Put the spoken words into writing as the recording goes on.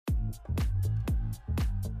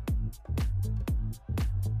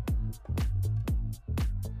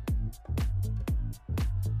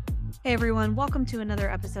Hey everyone, welcome to another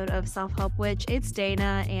episode of Self Help Witch. It's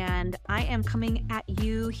Dana, and I am coming at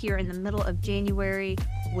you here in the middle of January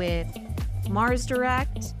with Mars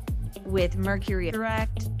direct, with Mercury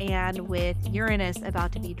direct, and with Uranus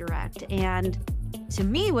about to be direct. And to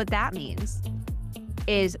me, what that means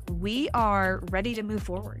is we are ready to move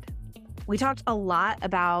forward. We talked a lot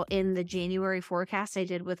about in the January forecast I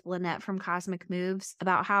did with Lynette from Cosmic Moves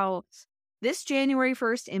about how this January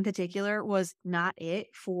 1st in particular was not it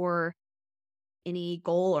for any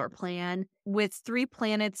goal or plan. With 3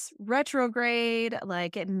 planets retrograde,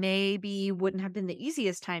 like it maybe wouldn't have been the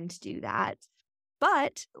easiest time to do that.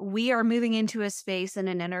 But we are moving into a space and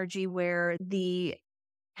an energy where the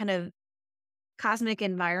kind of cosmic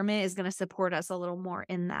environment is going to support us a little more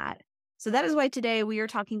in that. So that is why today we are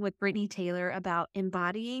talking with Brittany Taylor about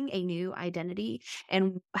embodying a new identity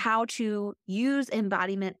and how to use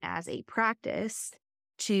embodiment as a practice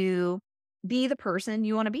to be the person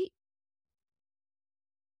you want to be.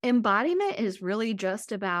 Embodiment is really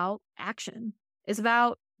just about action. It's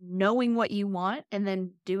about knowing what you want and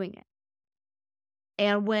then doing it.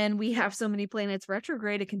 And when we have so many planets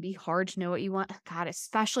retrograde, it can be hard to know what you want. God,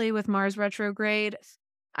 especially with Mars retrograde.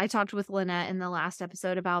 I talked with Lynette in the last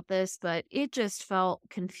episode about this, but it just felt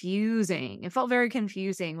confusing. It felt very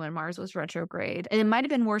confusing when Mars was retrograde. And it might have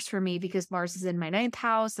been worse for me because Mars is in my 9th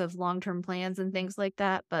house of long-term plans and things like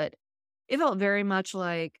that. But it felt very much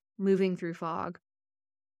like moving through fog.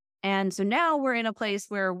 And so now we're in a place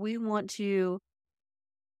where we want to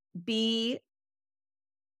be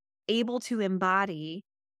able to embody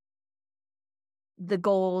the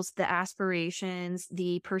goals, the aspirations,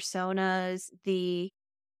 the personas, the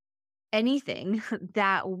anything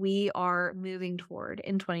that we are moving toward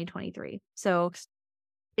in 2023. So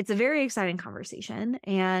it's a very exciting conversation.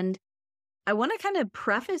 And I want to kind of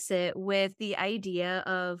preface it with the idea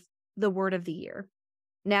of the word of the year.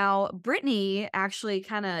 Now, Brittany actually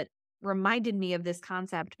kind of reminded me of this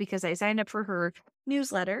concept because I signed up for her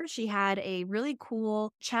newsletter. She had a really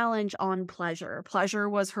cool challenge on pleasure. Pleasure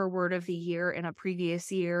was her word of the year in a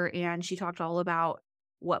previous year, and she talked all about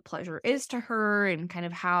what pleasure is to her and kind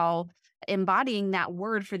of how embodying that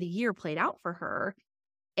word for the year played out for her.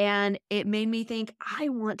 And it made me think, I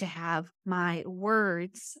want to have my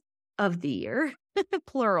words of the year,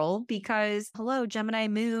 plural, because hello, Gemini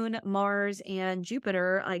moon, Mars, and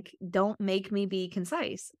Jupiter, like, don't make me be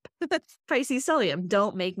concise. Pisces stellium,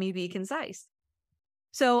 don't make me be concise.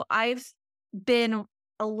 So I've been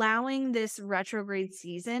allowing this retrograde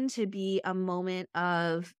season to be a moment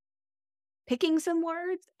of picking some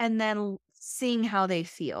words and then seeing how they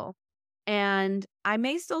feel. And I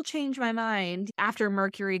may still change my mind after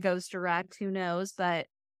Mercury goes direct, who knows? But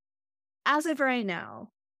as of right now,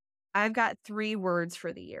 I've got 3 words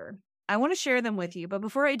for the year. I want to share them with you. But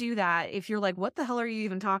before I do that, if you're like, what the hell are you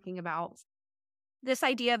even talking about? This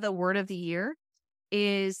idea of the word of the year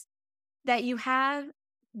is that you have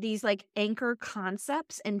these like anchor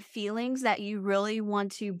concepts and feelings that you really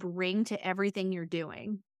want to bring to everything you're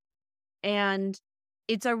doing. And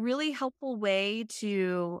it's a really helpful way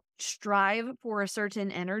to strive for a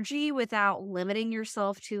certain energy without limiting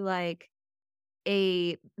yourself to like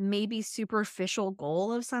a maybe superficial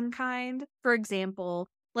goal of some kind. For example,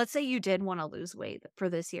 let's say you did want to lose weight for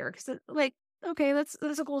this year because like, okay, that's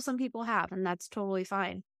a goal some people have and that's totally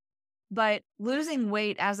fine. But losing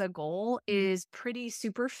weight as a goal is pretty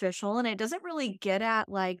superficial and it doesn't really get at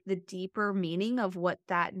like the deeper meaning of what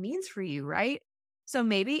that means for you, right? So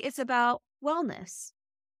maybe it's about wellness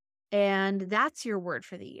and that's your word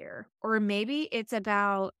for the year. Or maybe it's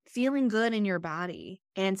about feeling good in your body.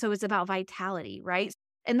 And so it's about vitality, right?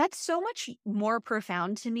 And that's so much more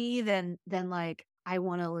profound to me than like I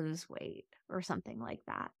want to lose weight or something like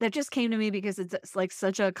that. That just came to me because it's like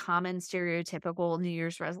such a common stereotypical New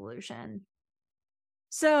Year's resolution.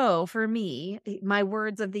 So for me, my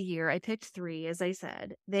words of the year, I picked 3, as I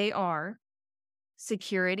said. They are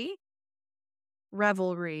security,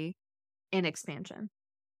 revelry, and expansion.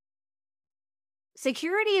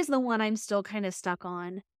 Security is the one I'm still kind of stuck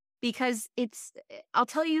on because I'll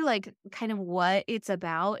tell you like kind of what it's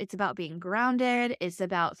about. It's about being grounded. It's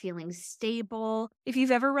about feeling stable. If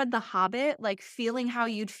you've ever read The Hobbit, like feeling how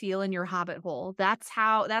you'd feel in your Hobbit hole, that's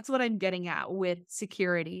what I'm getting at with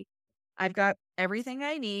security. I've got everything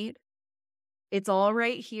I need. It's all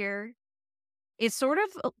right here. It's sort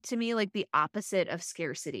of, to me, like the opposite of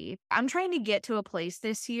scarcity. I'm trying to get to a place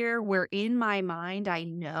this year where in my mind, I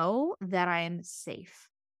know that I am safe,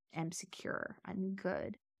 I'm secure, I'm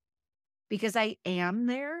good. Because I am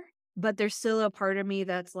there, but there's still a part of me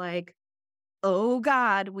that's like, oh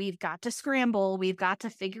God, we've got to scramble. We've got to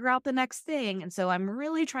figure out the next thing. And so I'm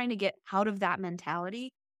really trying to get out of that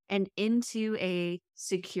mentality and into a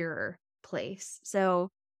secure place. So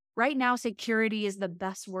right now, security is the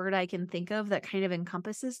best word I can think of that kind of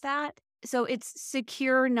encompasses that. So it's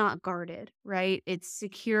secure, not guarded, right? It's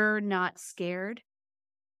secure, not scared.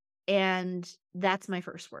 And that's my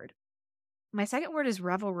first word. My second word is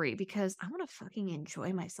revelry because I want to fucking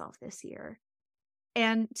enjoy myself this year.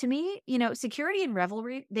 And to me, security and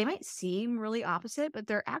revelry, they might seem really opposite, but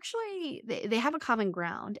they're actually, they have a common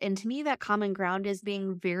ground. And to me, that common ground is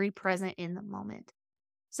being very present in the moment.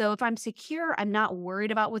 So if I'm secure, I'm not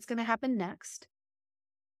worried about what's going to happen next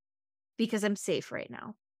because I'm safe right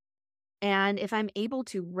now. And if I'm able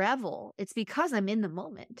to revel, it's because I'm in the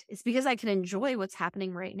moment. It's because I can enjoy what's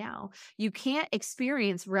happening right now. You can't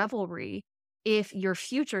experience revelry if you're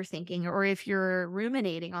future thinking or if you're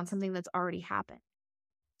ruminating on something that's already happened.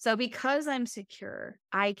 So because I'm secure,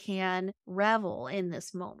 I can revel in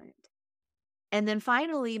this moment. And then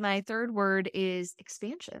finally, my third word is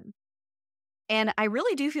expansion. And I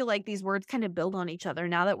really do feel like these words kind of build on each other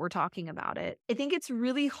now that we're talking about it. I think it's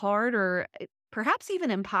really hard or perhaps even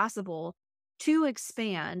impossible to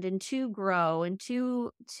expand and to grow and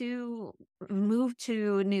to move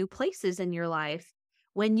to new places in your life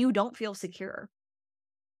when you don't feel secure.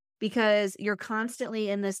 Because you're constantly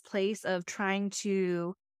in this place of trying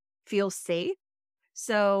to feel safe.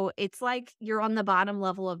 So it's like you're on the bottom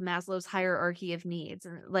level of Maslow's hierarchy of needs.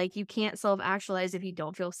 And like you can't self actualize if you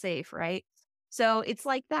don't feel safe, right? So it's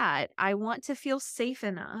like that. I want to feel safe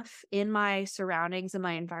enough in my surroundings, in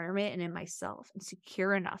my environment, and in myself, and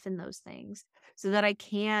secure enough in those things so that I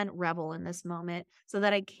can revel in this moment, so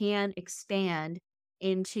that I can expand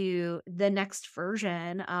into the next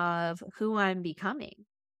version of who I'm becoming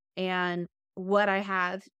and what I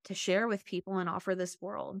have to share with people and offer this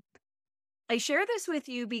world. I share this with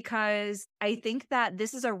you because I think that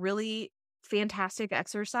this is a really fantastic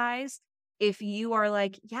exercise. If you are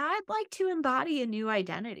like, yeah, I'd like to embody a new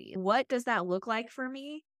identity. What does that look like for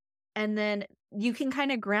me? And then you can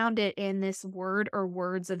kind of ground it in this word or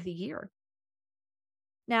words of the year.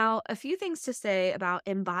 Now, a few things to say about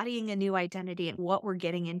embodying a new identity and what we're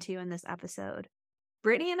getting into in this episode.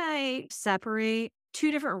 Brittany and I separate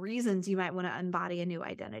two different reasons you might want to embody a new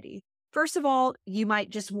identity. First of all, you might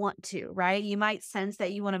just want to, right? You might sense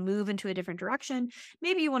that you want to move into a different direction.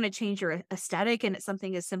 Maybe you want to change your aesthetic and it's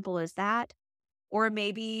something as simple as that. Or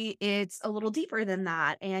maybe it's a little deeper than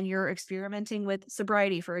that and you're experimenting with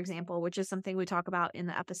sobriety, for example, which is something we talk about in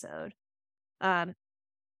the episode. Um,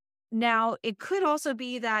 Now, it could also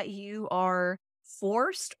be that you are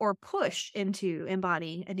forced or pushed into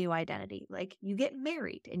embodying a new identity. Like you get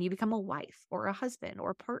married and you become a wife or a husband or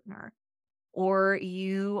a partner, or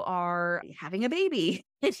you are having a baby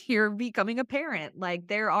and you're becoming a parent. Like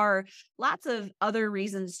there are lots of other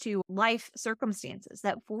reasons to life circumstances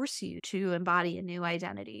that force you to embody a new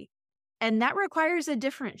identity. And that requires a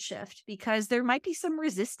different shift because there might be some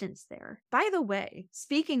resistance there. By the way,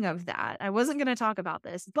 speaking of that, I wasn't going to talk about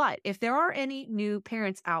this, but if there are any new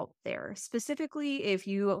parents out there, specifically if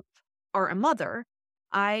you are a mother,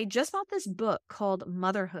 I just bought this book called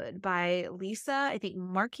Motherhood by Lisa, I think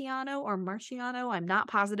Marciano or Marciano. I'm not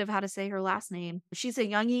positive how to say her last name. She's a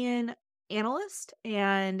Jungian analyst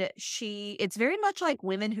and it's very much like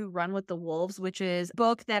Women Who Run with the Wolves, which is a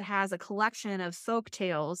book that has a collection of folk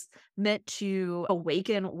tales meant to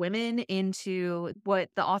awaken women into what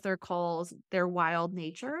the author calls their wild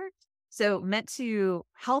nature. So meant to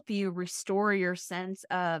help you restore your sense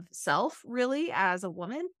of self really as a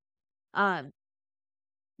woman. Um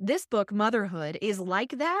this book, Motherhood, is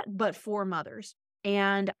like that, but for mothers.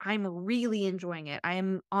 And I'm really enjoying it. I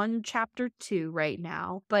am on chapter 2 right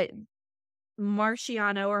now, but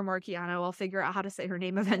Marciano, I'll figure out how to say her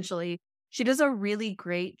name eventually. She does a really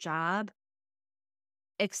great job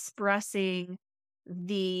expressing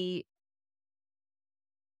the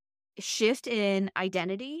shift in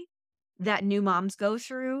identity that new moms go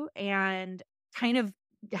through and kind of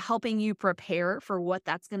helping you prepare for what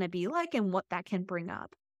that's going to be like and what that can bring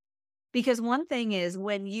up. Because one thing is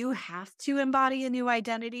when you have to embody a new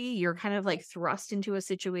identity, you're kind of like thrust into a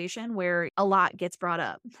situation where a lot gets brought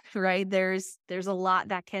up, right? There's a lot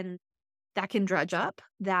that can dredge up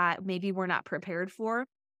that maybe we're not prepared for.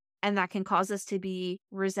 And that can cause us to be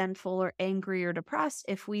resentful or angry or depressed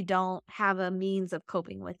if we don't have a means of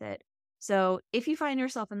coping with it. So if you find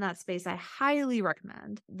yourself in that space, I highly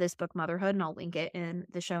recommend this book, Motherhood, and I'll link it in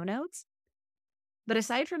the show notes. But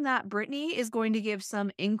aside from that, Brittany is going to give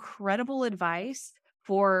some incredible advice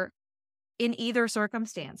for, in either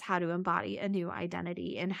circumstance, how to embody a new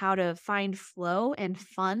identity and how to find flow and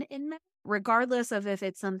fun in that, regardless of if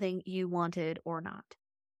it's something you wanted or not.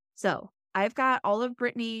 So I've got all of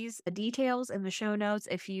Brittany's details in the show notes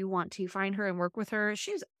if you want to find her and work with her.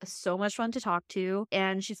 She's so much fun to talk to,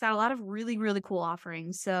 and she's got a lot of really, really cool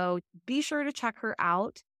offerings. So be sure to check her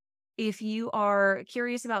out. If you are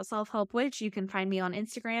curious about Self Help Witch, you can find me on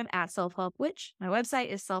Instagram at Self Help Witch. My website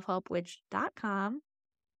is selfhelpwitch.com.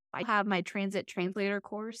 I have my Transit Translator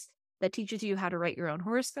course that teaches you how to write your own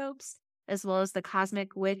horoscopes, as well as the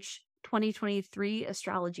Cosmic Witch 2023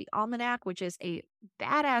 Astrology Almanac, which is a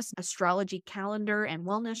badass astrology calendar and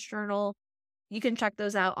wellness journal. You can check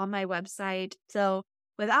those out on my website. So,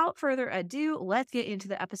 without further ado, let's get into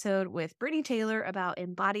the episode with Brittany Taylor about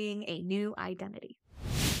embodying a new identity.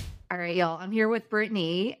 All right, y'all, I'm here with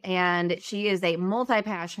Brittany, and she is a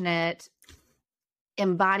multi-passionate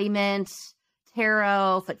embodiment,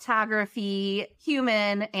 tarot, photography,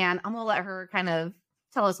 human, and I'm going to let her kind of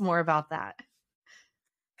tell us more about that.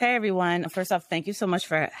 Hey, everyone. First off, thank you so much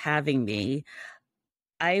for having me.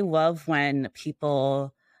 I love when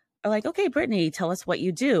people are like, okay, Brittany, tell us what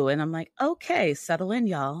you do. And I'm like, okay, settle in,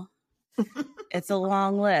 y'all. It's a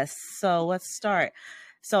long list. So let's start.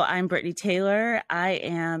 So I'm Brittany Taylor. I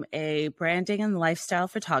am a branding and lifestyle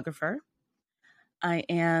photographer. I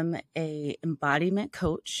am a embodiment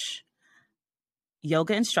coach,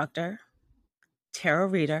 yoga instructor, tarot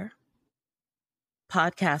reader,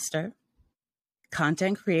 podcaster,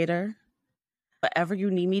 content creator. Whatever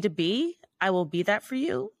you need me to be, I will be that for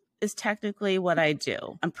you, is technically what I do.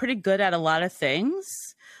 I'm pretty good at a lot of things,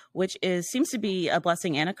 which seems to be a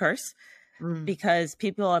blessing and a curse because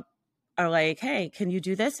people are like, hey, can you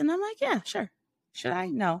do this? And I'm like, yeah, sure. Should I?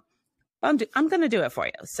 No. I'm going to do it for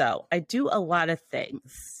you. So I do a lot of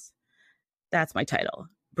things. That's my title.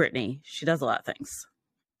 Brittany, she does a lot of things.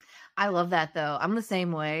 I love that, though. I'm the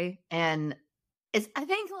same way. And I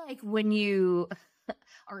think like when you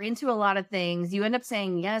are into a lot of things, you end up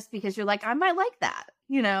saying yes because you're like, I might like that,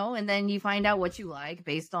 and then you find out what you like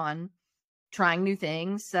based on trying new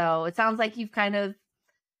things. So it sounds like you've kind of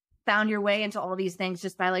found your way into all these things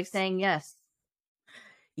just by like saying yes.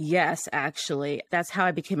 Yes, actually. That's how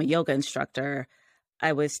I became a yoga instructor.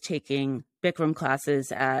 I was taking Bikram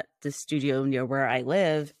classes at the studio near where I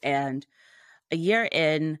live. And a year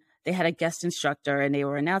in, they had a guest instructor and they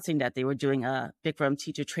were announcing that they were doing a Bikram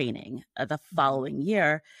teacher training the following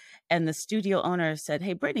year. And the studio owner said,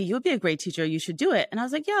 hey, Brittany, you would be a great teacher. You should do it. And I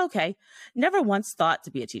was like, yeah, okay. Never once thought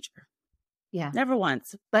to be a teacher. Yeah. Never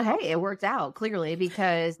once. But hey, it worked out clearly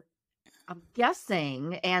because I'm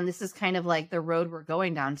guessing, and this is kind of like the road we're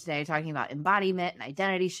going down today, talking about embodiment and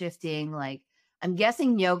identity shifting. Like, I'm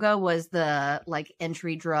guessing yoga was the like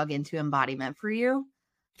entry drug into embodiment for you.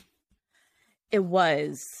 It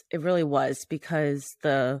really was, because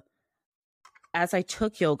as I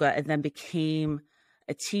took yoga and then became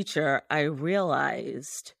a teacher, I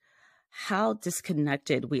realized how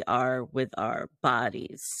disconnected we are with our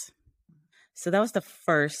bodies. So that was the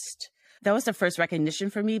first recognition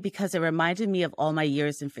for me, because it reminded me of all my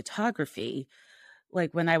years in photography.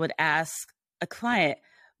 Like when I would ask a client,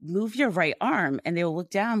 move your right arm, and they will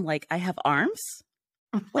look down like, I have arms?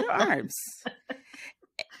 What are arms?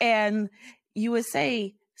 And you would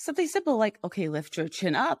say something simple like, okay, lift your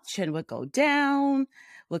chin up, chin would go down,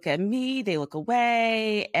 look at me, they look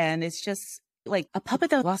away. And it's just like a puppet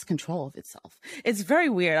that lost control of itself. It's very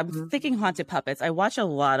weird. I'm thinking haunted puppets. I watch a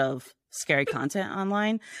lot of scary content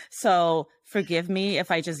online. So forgive me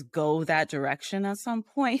if I just go that direction at some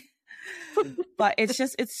point. But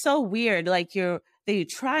it's so weird. Like they're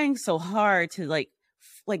trying so hard to like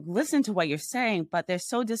listen to what you're saying, but they're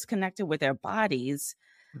so disconnected with their bodies.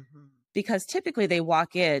 Because typically they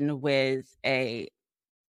walk in with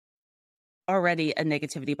already a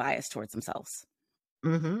negativity bias towards themselves.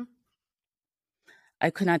 I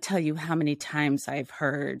could not tell you how many times I've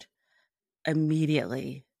heard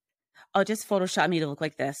immediately, oh, just Photoshop me to look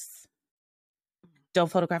like this.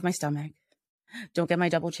 Don't photograph my stomach. Don't get my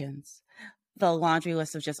double chins. The laundry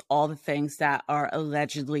list of just all the things that are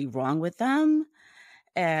allegedly wrong with them.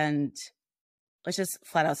 And let's just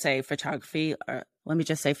flat out say photographers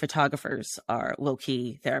are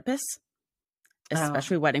low-key therapists,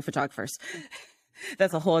 especially wedding photographers.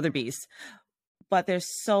 That's a whole other beast. But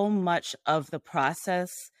there's so much of the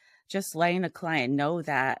process, just letting the client know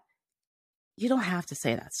that you don't have to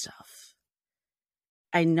say that stuff.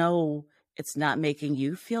 I know it's not making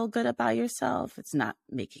you feel good about yourself. It's not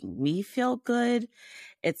making me feel good.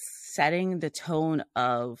 It's setting the tone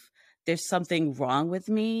of there's something wrong with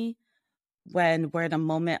me when we're in a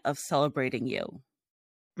moment of celebrating you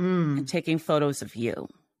and taking photos of you.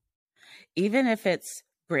 Even if it's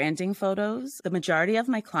branding photos, the majority of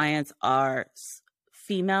my clients are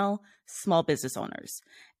female small business owners.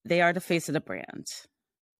 They are the face of the brand.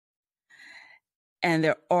 and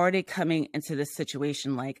they're already coming into this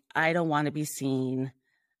situation like, I don't want to be seen.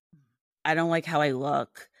 I don't like how I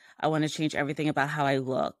look. I want to change everything about how I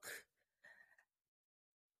look.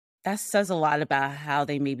 That says a lot about how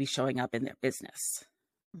they may be showing up in their business.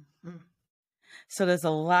 Mm-hmm. So there's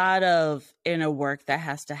a lot of inner work that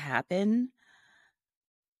has to happen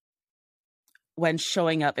when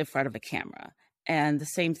showing up in front of a camera. And the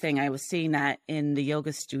same thing, I was seeing that in the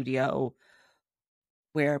yoga studio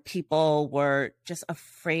where people were just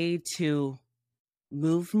afraid to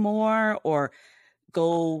move more or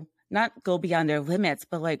not go beyond their limits,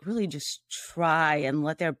 but like really just try and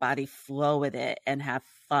let their body flow with it and have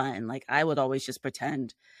fun. Like I would always just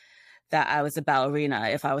pretend that I was a ballerina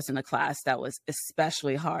if I was in a class that was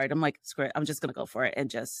especially hard. I'm like, screw it, I'm just going to go for it and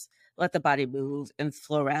just let the body move and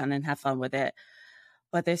flow around and have fun with it.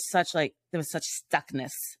 But there was such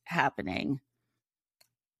stuckness happening.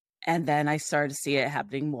 And then I started to see it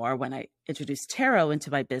happening more when I introduced tarot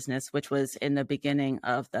into my business, which was in the beginning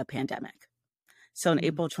of the pandemic. So in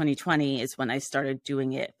April 2020 is when I started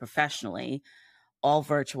doing it professionally, all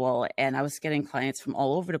virtual. And I was getting clients from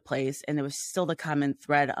all over the place. And there was still the common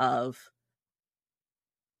thread of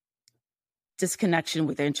disconnection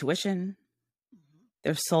with their intuition,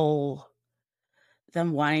 their soul,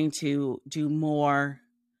 them wanting to do more,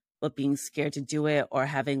 but being scared to do it or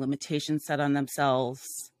having limitations set on themselves,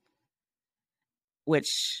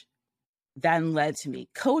 which then led to me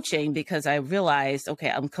coaching because I realized, okay,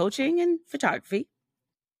 I'm coaching in photography,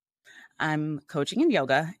 I'm coaching in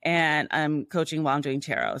yoga, and I'm coaching while I'm doing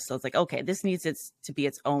tarot. So it's like, okay, this needs to be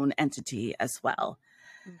its own entity as well.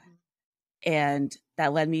 Mm-hmm. And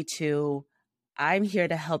that led me to, I'm here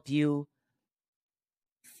to help you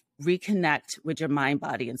reconnect with your mind,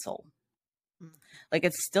 body, and soul. Mm-hmm. Like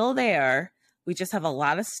it's still there. We just have a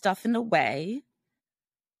lot of stuff in the way.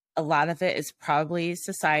 A lot of it is probably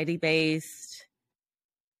society-based,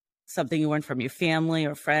 something you learned from your family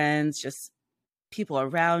or friends, just people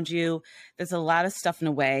around you. There's a lot of stuff in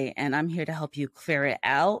the way, and I'm here to help you clear it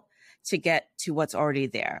out to get to what's already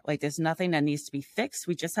there. Like there's nothing that needs to be fixed.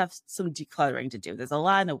 We just have some decluttering to do. There's a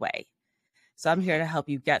lot in the way. So I'm here to help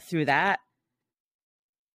you get through that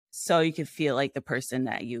so you can feel like the person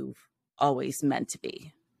that you've always meant to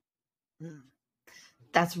be.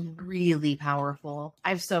 That's really powerful. I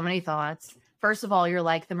have so many thoughts. First of all, you're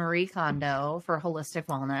like the Marie Kondo for holistic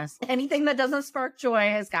wellness. Anything that doesn't spark joy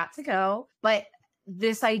has got to go. But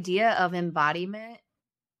this idea of embodiment,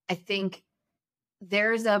 I think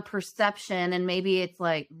there's a perception, and maybe it's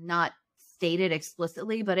like not stated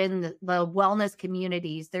explicitly, but in the wellness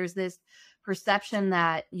communities, there's this perception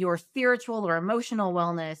that your spiritual or emotional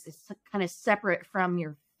wellness is kind of separate from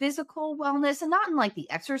your physical wellness, and not in like the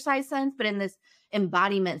exercise sense, but in this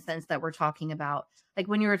embodiment sense that we're talking about. Like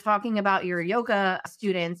when you were talking about your yoga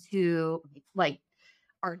students who like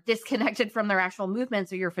are disconnected from their actual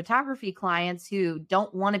movements, or your photography clients who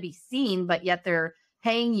don't want to be seen, but yet they're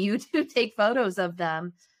paying you to take photos of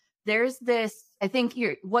them. There's this, I think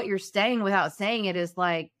what you're saying without saying it is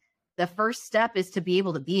like, the first step is to be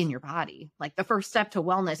able to be in your body. Like the first step to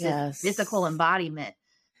wellness is physical embodiment.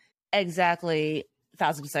 Exactly.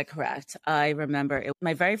 1,000% correct. I remember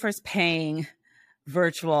my very first paying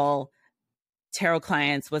virtual tarot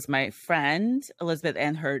clients was my friend Elizabeth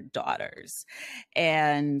and her daughters.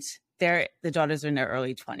 And the daughters are in their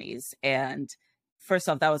early 20s. And first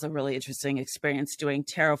off, that was a really interesting experience doing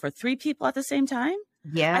tarot for 3 people at the same time.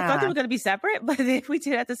 Yeah. I thought they were going to be separate, but we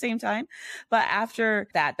did it at the same time. But after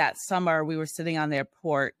that summer, we were sitting on their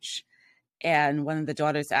porch and one of the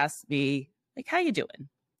daughters asked me, like, how you doing?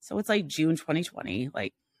 So it's like June 2020,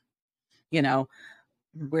 like,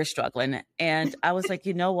 we're struggling. And I was like,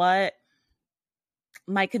 you know what?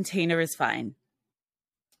 My container is fine.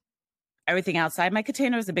 Everything outside my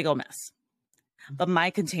container is a big old mess, but my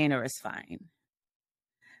container is fine.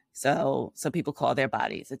 So people call their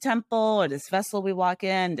bodies a temple or this vessel we walk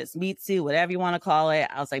in, this meat suit, whatever you want to call it.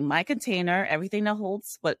 I was like, my container, everything that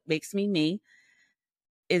holds what makes me me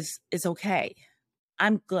is okay.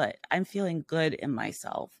 I'm good. I'm feeling good in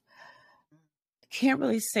myself. I can't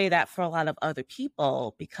really say that for a lot of other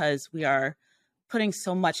people because we are putting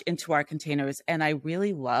so much into our containers. And I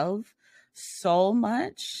really love so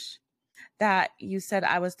much that you said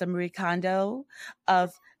I was the Marie Kondo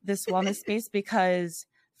of this wellness space because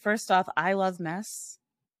first off, I love mess.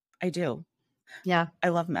 I do. Yeah. I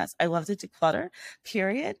love mess. I love to declutter,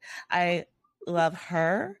 period. I love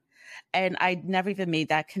her. And I never even made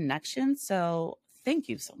that connection. So thank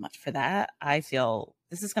you so much for that. I feel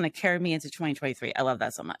this is going to carry me into 2023. I love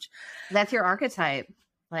that so much. That's your archetype.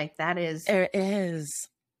 Like that is. It is.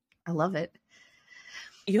 I love it.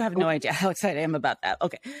 You have no idea how excited I am about that.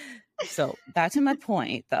 Okay. So back to my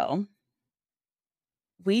point, though.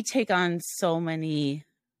 We take on so many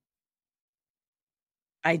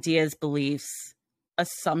ideas, beliefs,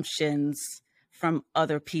 assumptions from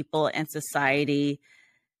other people and society,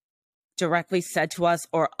 directly said to us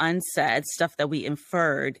or unsaid, stuff that we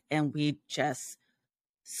inferred, and we just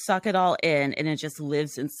suck it all in, and it just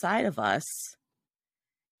lives inside of us.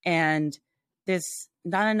 And there's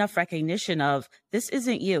not enough recognition of, this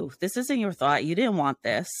isn't you. This isn't your thought. You didn't want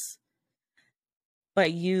this,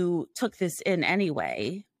 but you took this in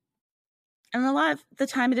anyway. And a lot of the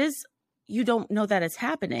time it is, you don't know that it's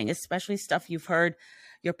happening, especially stuff you've heard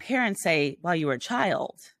your parents say while you were a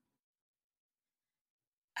child.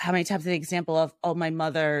 How many times the example of, oh, my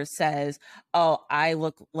mother says, oh, I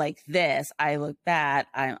look like this, I look that,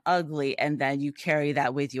 I'm ugly. And then you carry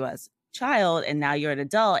that with you as a child, and now you're an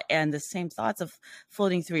adult, and the same thoughts of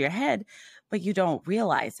floating through your head, but you don't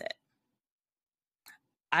realize it.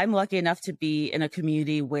 I'm lucky enough to be in a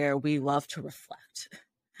community where we love to reflect.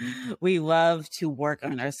 We love to work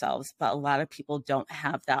on ourselves, but a lot of people don't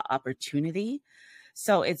have that opportunity.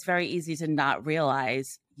 So it's very easy to not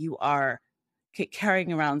realize you are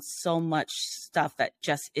carrying around so much stuff that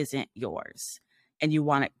just isn't yours and you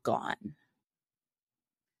want it gone.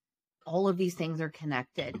 All of these things are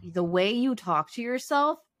connected. The way you talk to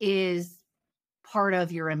yourself is part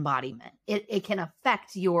of your embodiment. It can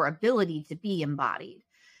affect your ability to be embodied.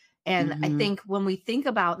 And I think when we think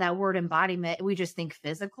about that word embodiment, we just think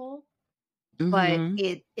physical, but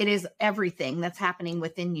it is everything that's happening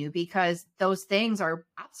within you, because those things are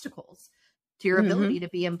obstacles to your ability to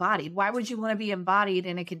be embodied. Why would you want to be embodied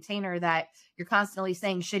in a container that you're constantly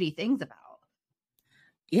saying shitty things about?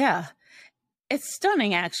 Yeah. It's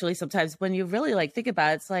stunning, actually, sometimes when you really think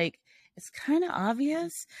about it. It's like, it's kind of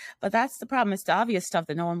obvious, but that's the problem. It's the obvious stuff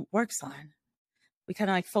that no one works on. We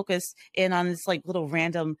kind of focus in on this little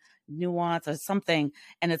random nuance or something.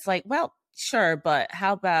 And it's like, well, sure, but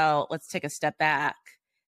how about let's take a step back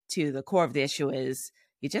to the core of the issue is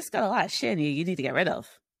you just got a lot of shit you need to get rid of.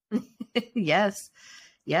 Yes.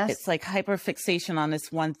 It's like hyperfixation on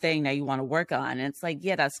this one thing that you want to work on. And it's like,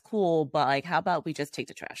 yeah, that's cool. But how about we just take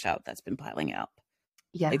the trash out that's been piling up?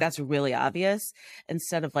 Yeah. That's really obvious.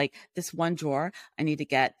 Instead of this one drawer, I need to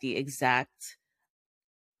get the exact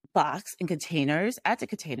box and containers at the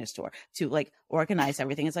container store to organize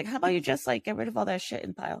everything. It's how about you just get rid of all that shit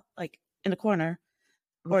and pile in the corner,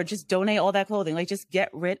 or just donate all that clothing, just get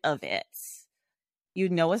rid of it.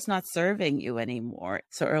 It's not serving you anymore.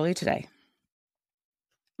 So earlier today,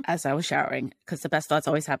 as I was showering, because the best thoughts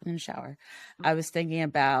always happen in the shower, I was thinking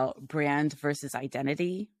about brand versus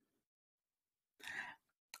identity.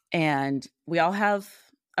 And we all have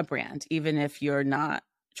a brand, even if you're not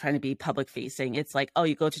trying to be public facing. It's oh,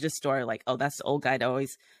 you go to the store, oh, that's the old guy that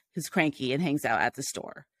who's cranky and hangs out at the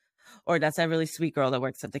store. Or that's that really sweet girl that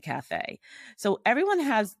works at the cafe. So everyone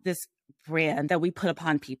has this brand that we put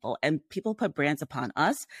upon people, and people put brands upon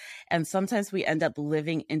us. And sometimes we end up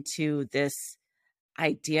living into this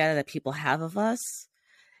idea that people have of us,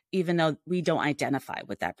 even though we don't identify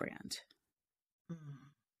with that brand.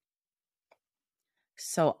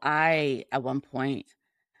 So I, at one point,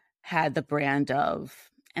 had the brand of,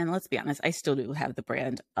 and let's be honest, I still do have the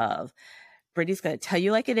brand of, Brittany's going to tell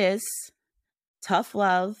you like it is, tough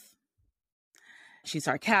love. She's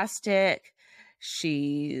sarcastic.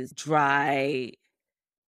 She's dry.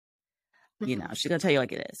 She's going to tell you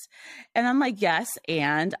like it is. And I'm like, yes.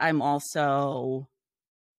 And I'm also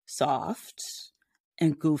soft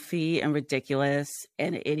and goofy and ridiculous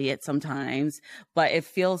and an idiot sometimes, but it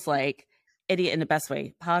feels like idiot in the best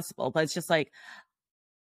way possible. But it's just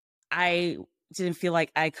I didn't feel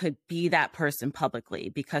like I could be that person publicly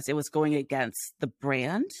because it was going against the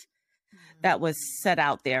brand that was set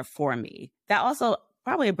out there for me. That also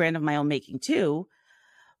probably a brand of my own making too,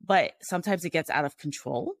 but sometimes it gets out of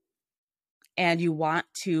control and you want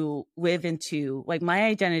to live into my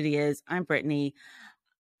identity is I'm Brittany,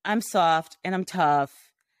 I'm soft and I'm tough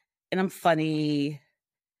and I'm funny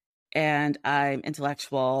and I'm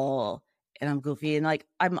intellectual and I'm goofy and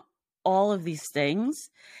I'm all of these things.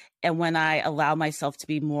 And when I allow myself to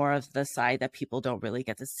be more of the side that people don't really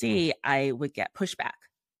get to see, I would get pushback.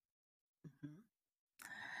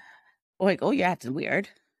 Oh, you're acting weird.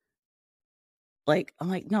 I'm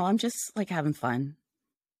no, I'm just having fun.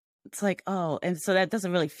 It's oh, and so that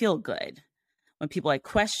doesn't really feel good when people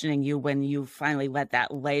questioning you when you finally let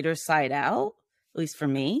that lighter side out, at least for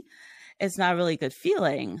me. It's not a really good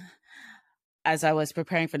feeling. As I was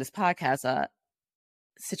preparing for this podcast, a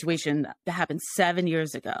situation that happened 7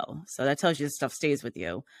 years ago. So that tells you this stuff stays with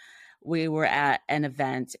you. We were at an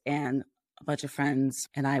event and a bunch of friends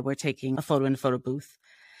and I were taking a photo in a photo booth.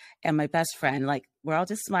 And my best friend, like, we're all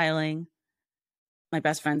just smiling. My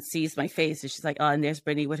best friend sees my face and she's like, oh, and there's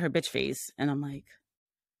Brittany with her bitch face. And I'm like,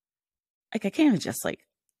 I can't even just like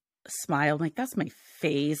smile. I'm like, that's my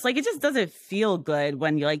face. Like, it just doesn't feel good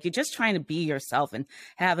when you're just trying to be yourself and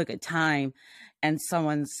have a good time. And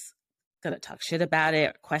someone's going to talk shit about it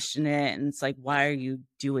or question it. And it's like, why are you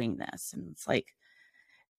doing this? And it's like,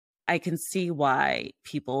 I can see why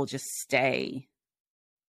people just stay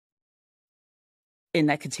in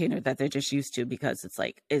that container that they're just used to, because it's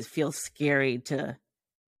like, it feels scary to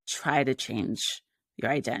try to change your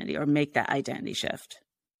identity or make that identity shift.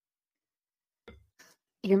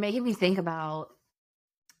 You're making me think about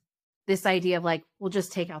this idea of like, we'll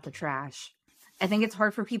just take out the trash. I think it's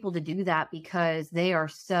hard for people to do that because they are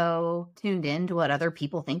so tuned in to what other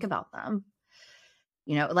people think about them.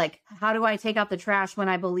 You know, like, how do I take out the trash when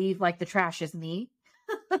I believe like the trash is me?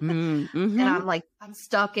 Mm-hmm. And I'm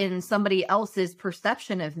stuck in somebody else's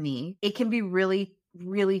perception of me. It can be really,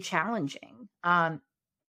 really challenging. And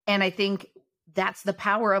I think that's the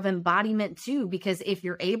power of embodiment too, because if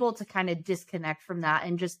you're able to kind of disconnect from that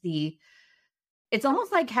and just it's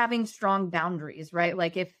almost like having strong boundaries, right?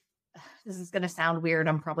 Like, if this is going to sound weird,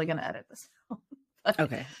 I'm probably going to edit this out.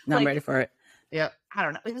 Okay. Now I'm ready for it. Yeah. I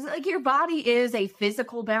don't know. It's like your body is a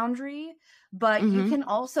physical boundary, but you can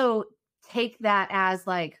also take that as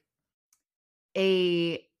like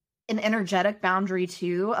an energetic boundary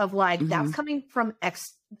too, of like, that's coming from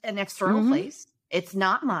an external place. It's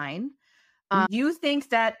not mine. You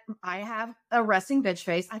think that I have a resting bitch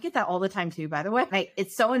face. I get that all the time too, by the way.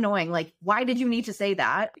 It's so annoying. Like, why did you need to say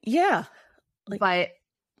that? Yeah. But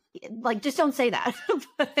like, just don't say that.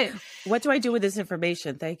 But, what do I do with this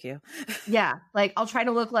information? Thank you. Yeah. Like, I'll try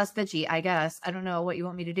to look less bitchy, I guess. I don't know what you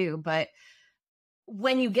want me to do, but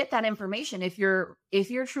when you get that information, if you're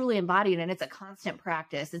truly embodied and it's a constant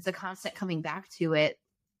practice, it's a constant coming back to it,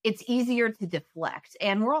 it's easier to deflect.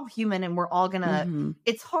 And we're all human and we're all gonna,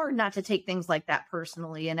 it's hard not to take things like that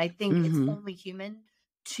personally. And I think it's only human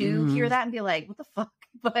to hear that and be like, what the fuck?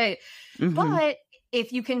 But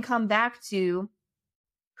if you can come back to,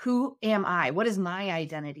 who am I? What is my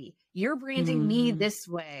identity? You're branding me this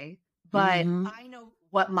way, but I know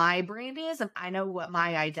what my brand is and I know what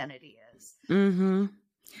my identity is.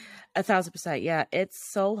 1,000%. Yeah.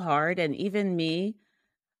 It's so hard. And even me,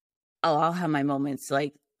 I'll have my moments,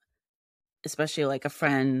 like, especially like a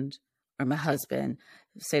friend or my husband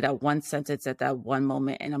say that one sentence at that one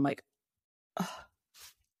moment. And I'm like, oh,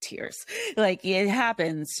 tears. Like, it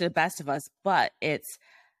happens to the best of us, but it's,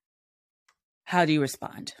 how do you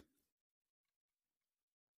respond?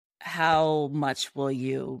 How much will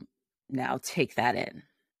you now take that in?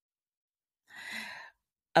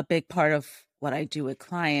 A big part of what I do with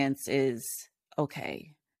clients is,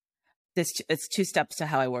 okay, it's 2 steps to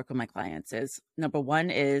how I work with my clients. Is number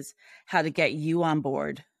 1 is how to get you on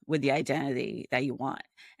board with the identity that you want.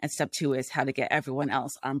 And step 2 is how to get everyone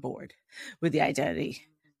else on board with the identity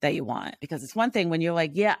that you want. Because it's one thing when you're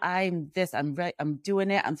like, yeah, I'm this, I'm right, I'm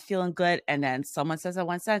doing it, I'm feeling good. And then someone says that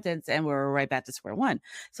one sentence and we're right back to square one.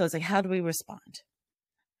 So it's like, how do we respond?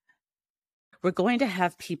 We're going to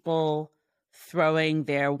have people throwing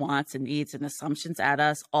their wants and needs and assumptions at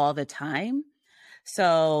us all the time.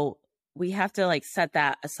 So we have to like set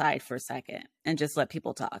that aside for a second and just let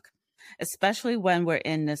people talk, especially when we're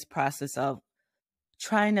in this process of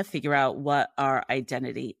trying to figure out what our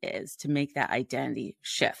identity is, to make that identity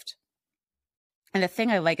shift. And the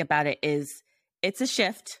thing I like about it is it's a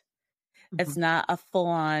shift. It's not a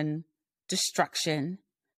full-on destruction.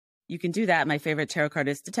 You can do that. My favorite tarot card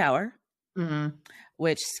is the Tower,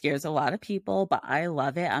 which scares a lot of people, but I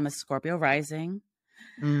love it. I'm a Scorpio rising.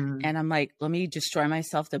 And I'm like, let me destroy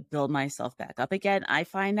myself to build myself back up again. I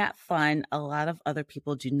find that fun. A lot of other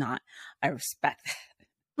people do not. I respect that.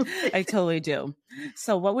 I totally do.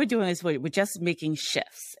 So what we're doing is we're just making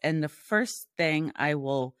shifts. And the first thing I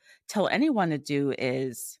will tell anyone to do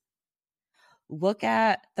is look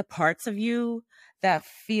at the parts of you that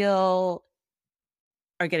feel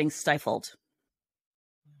are getting stifled.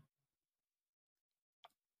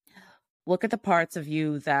 Look at the parts of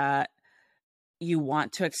you that you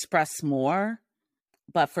want to express more,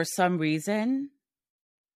 but for some reason,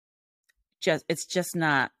 it's just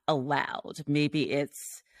not allowed. Maybe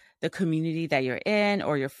it's the community that you're in,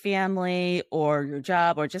 or your family, or your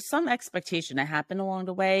job, or just some expectation that happened along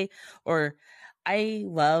the way. Or I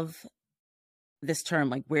love this term,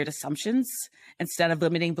 like weird assumptions instead of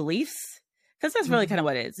limiting beliefs, because that's really kind of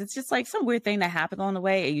what it is. It's just like some weird thing that happened along the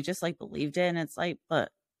way and you just like believed in. It's like,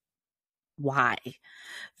 but why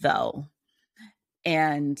though?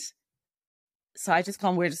 And so I just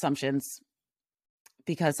call them weird assumptions.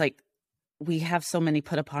 because like we have so many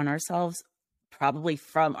put upon ourselves, probably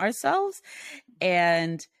from ourselves.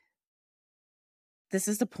 And this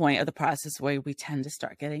is the point of the process where we tend to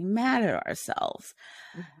start getting mad at ourselves.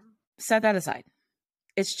 Set that aside.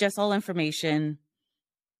 It's just all information.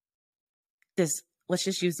 Let's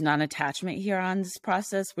just use non-attachment here on this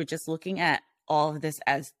process. We're just looking at all of this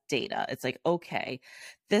as data. It's like, okay,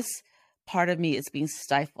 this part of me is being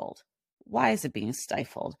stifled. Why is it being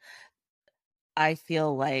stifled? I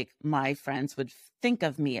feel like my friends would think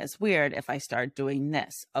of me as weird if I start doing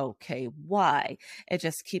this. Okay, why? And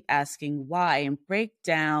just keep asking why and break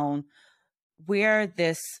down where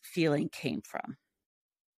this feeling came from.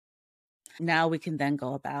 Now we can then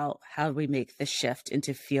go about how do we make the shift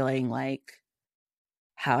into feeling like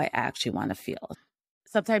how I actually want to feel.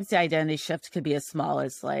 Sometimes the identity shift could be as small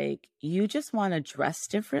as like, you just want to dress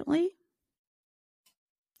differently.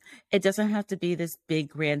 It doesn't have to be this big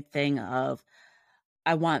grand thing of,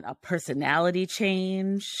 I want a personality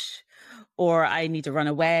change, or I need to run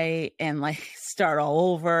away and like start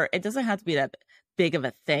all over. It doesn't have to be that big of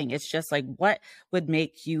a thing. It's just like, what would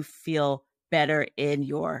make you feel better in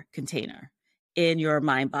your container, in your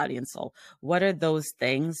mind, body, and soul? What are those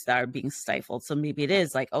things that are being stifled? So maybe it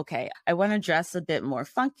is like, okay, I want to dress a bit more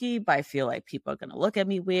funky, but I feel like people are going to look at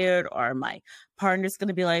me weird, or my partner's going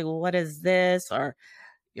to be like, well, what is this? Or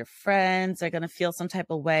your friends are going to feel some type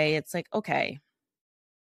of way. It's like, okay,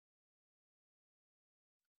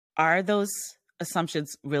 are those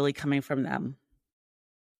assumptions really coming from them?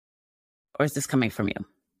 Or is this coming from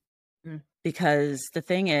you? Because the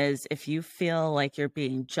thing is, if you feel like you're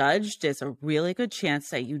being judged, there's a really good chance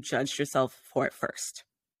that you judged yourself for it first.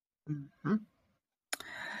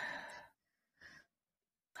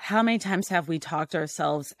 How many times have we talked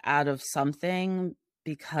ourselves out of something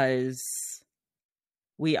because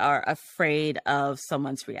we are afraid of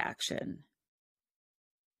someone's reaction?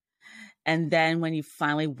 And then when you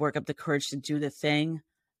finally work up the courage to do the thing,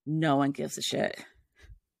 no one gives a shit.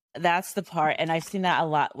 That's the part. And I've seen that a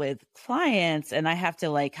lot with clients, and I have to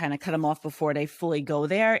like kind of cut them off before they fully go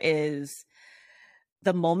there, is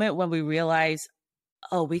the moment when we realize,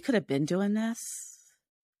 oh, we could have been doing this.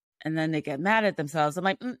 And then they get mad at themselves. I'm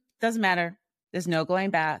like, doesn't matter. There's no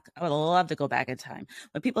going back. I would love to go back in time.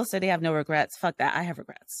 When people say they have no regrets, fuck that. I have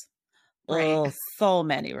regrets. Right. Oh, so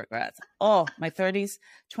many regrets. Oh, my 30s,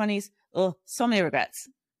 20s. Oh, so many regrets.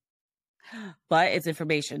 But it's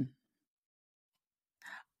information.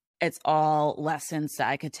 It's all lessons that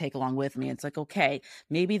I could take along with me. It's like, okay,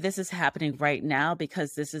 maybe this is happening right now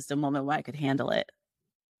because this is the moment where I could handle it.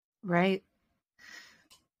 Right.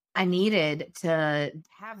 I needed to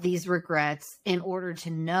have these regrets in order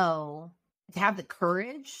to know, to have the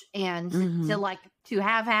courage and to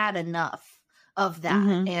have had enough of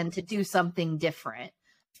that and to do something different.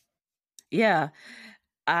 Yeah.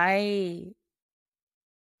 I've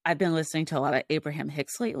been listening to a lot of Abraham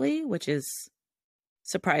Hicks lately, which is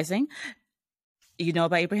surprising. You know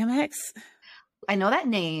about Abraham Hicks? I know that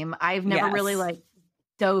name. I've never really like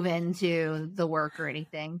dove into the work or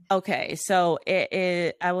anything. Okay, so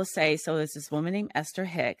I will say, so there's this woman named Esther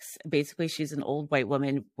Hicks. Basically, she's an old white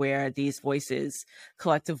woman where these voices,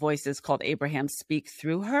 collective voices called Abraham, speak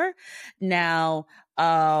through her. Now,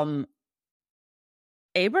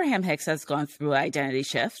 Abraham Hicks has gone through an identity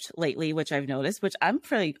shift lately, which I've noticed, which I'm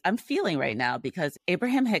feeling right now, because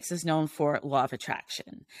Abraham Hicks is known for law of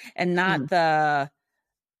attraction and not the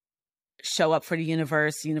show up for the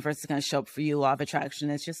universe is going to show up for you law of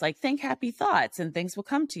attraction. It's just like, think happy thoughts and things will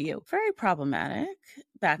come to you. Very problematic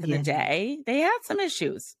back in the day. They had some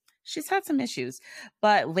issues. She's had some issues.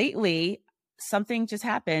 But lately, something just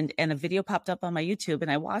happened and a video popped up on my YouTube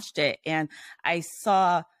and I watched it and I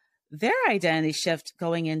saw their identity shift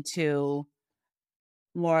going into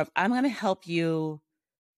more of, I'm going to help you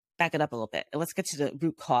back it up a little bit. Let's get to the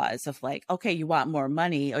root cause of like, okay, you want more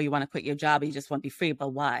money or you want to quit your job, or you just want to be free, but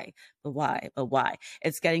why? But why? But why?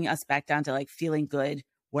 It's getting us back down to like feeling good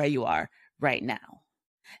where you are right now.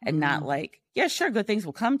 And not like, yeah, sure, good things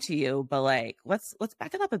will come to you, but like, let's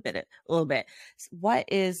back it up a little bit. What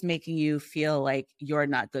is making you feel like you're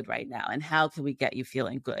not good right now? And how can we get you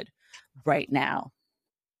feeling good right now?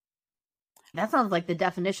 That sounds like the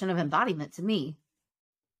definition of embodiment to me.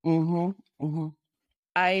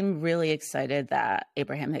 I'm really excited that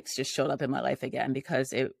Abraham Hicks just showed up in my life again,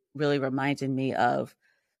 because it really reminded me of,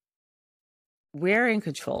 we're in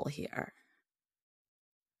control here.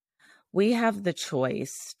 We have the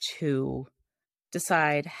choice to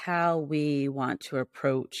decide how we want to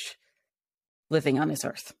approach living on this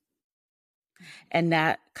earth. And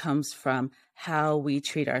that comes from how we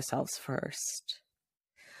treat ourselves first.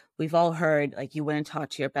 We've all heard, like, you wouldn't talk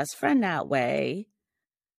to your best friend that way.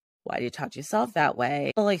 Why do you talk to yourself that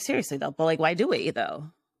way? But like, seriously though, but like, why do we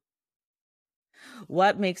though?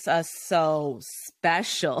 What makes us so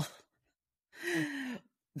special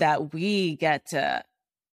that we get to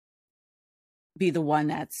be the one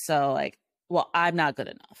that's so like, well, I'm not good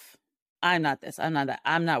enough. I'm not this. I'm not that.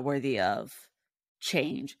 I'm not worthy of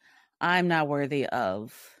change. I'm not worthy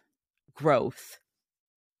of growth.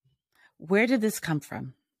 Where did this come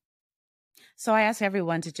from? So I ask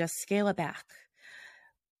everyone to just scale it back.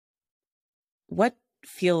 What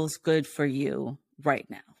feels good for you right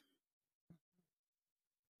now?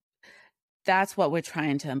 That's what we're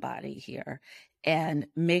trying to embody here and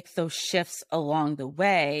make those shifts along the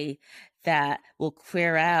way that will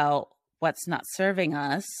clear out what's not serving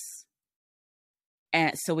us.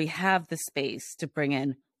 And so we have the space to bring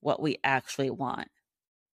in what we actually want.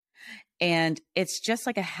 And it's just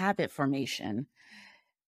like a habit formation.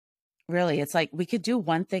 Really, it's like we could do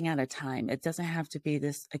one thing at a time. It doesn't have to be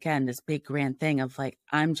this, again, this big grand thing of like,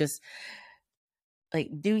 I'm just like,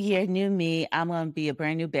 new year, new me. I'm going to be a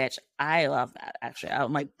brand new bitch. I love that, actually.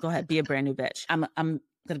 I'm like, go ahead, be a brand new bitch. I'm going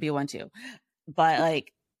to be one too. But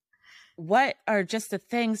like, what are just the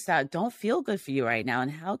things that don't feel good for you right now?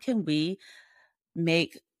 And how can we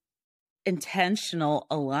make intentional,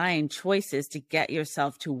 aligned choices to get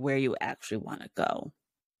yourself to where you actually want to go?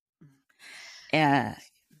 And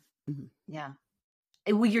yeah.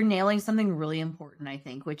 Well, you're nailing something really important, I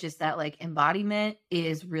think, which is that like embodiment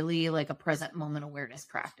is really like a present moment awareness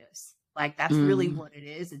practice. Like that's really what it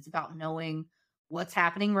is. It's about knowing what's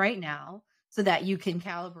happening right now so that you can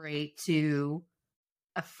calibrate to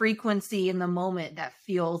a frequency in the moment that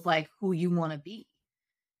feels like who you want to be.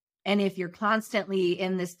 And if you're constantly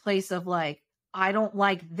in this place of like, I don't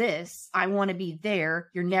like this, I want to be there,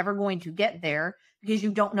 you're never going to get there because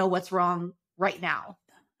you don't know what's wrong right now.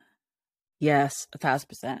 Yes,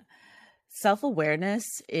 1,000%.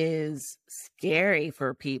 Self-awareness is scary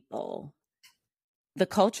for people. The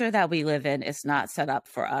culture that we live in is not set up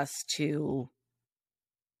for us to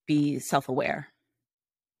be self-aware.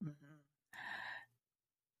 Mm-hmm.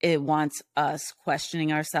 It wants us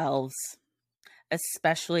questioning ourselves,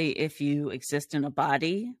 especially if you exist in a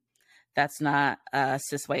body that's not a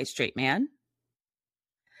cis white straight man.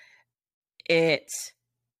 It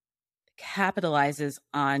capitalizes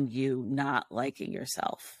on you not liking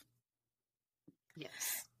yourself.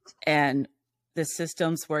 Yes. And the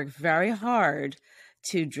systems work very hard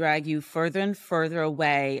to drag you further and further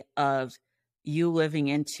away of you living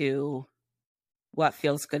into what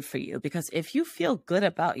feels good for you. Because if you feel good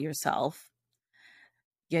about yourself,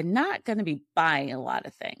 you're not going to be buying a lot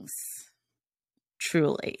of things.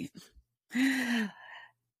 Truly.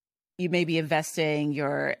 You may be investing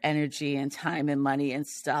your energy and time and money in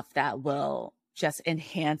stuff that will just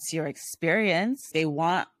enhance your experience. They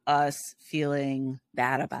want us feeling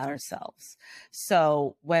bad about ourselves.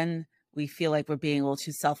 So when we feel like we're being a little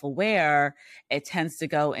too self-aware, it tends to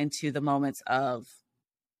go into the moments of,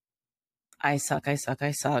 I suck, I suck,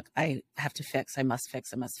 I suck. I have to fix, I must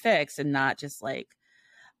fix, I must fix. And not just like,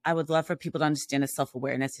 I would love for people to understand that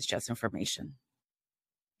self-awareness is just information.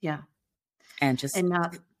 Yeah. And just, and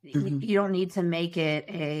not, you don't need to make it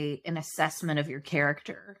an assessment of your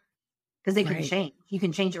character because they can change. You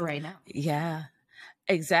can change it right now. Yeah,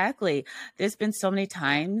 exactly. There's been so many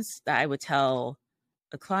times that I would tell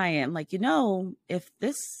a client, like, if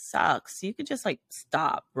this sucks, you could just like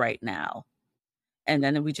stop right now. And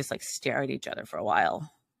then we just like stare at each other for a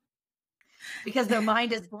while. Because their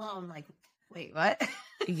mind is blown. Like, wait, what?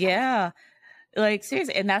 Yeah. Like,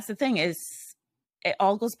 seriously. And that's the thing is, it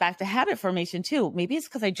all goes back to habit formation too. Maybe it's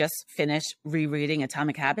because I just finished rereading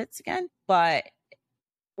Atomic Habits again, but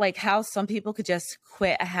like how some people could just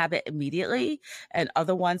quit a habit immediately and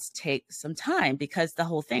other ones take some time, because the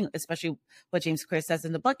whole thing, especially what James Clear says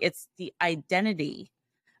in the book, it's the identity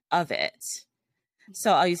of it.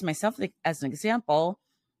 So I'll use myself as an example.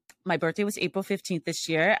 My birthday was April 15th this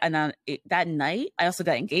year. And on that night, I also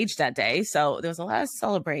got engaged that day. So there was a lot of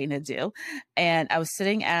celebrating to do. And I was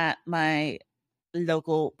sitting at my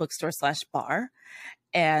local bookstore / bar,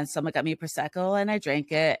 and someone got me a Prosecco and I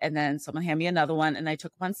drank it. And then someone handed me another one and I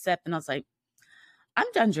took one sip and I was like,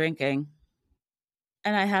 I'm done drinking.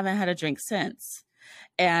 And I haven't had a drink since.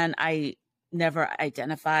 And I never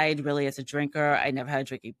identified really as a drinker. I never had a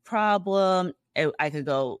drinking problem. I could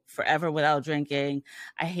go forever without drinking.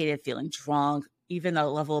 I hated feeling drunk. Even the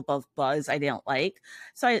level of buzz I didn't like.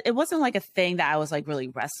 So it wasn't like a thing that I was like really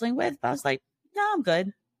wrestling with, but I was like, no, I'm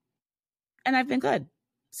good. And I've been good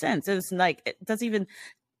since. It's like, it doesn't even,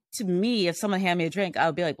 to me, if someone handed me a drink, I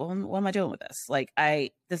would be like, well, what am I doing with this? Like,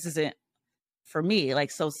 this isn't for me. Like,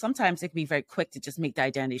 so sometimes it can be very quick to just make the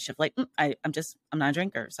identity shift. Like, I'm not a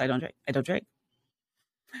drinker, so I don't drink. I don't drink.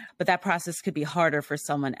 But that process could be harder for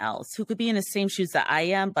someone else who could be in the same shoes that I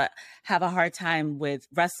am, but have a hard time with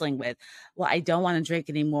wrestling with, well, I don't want to drink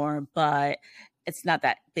anymore, but it's not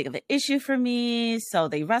that big of an issue for me. So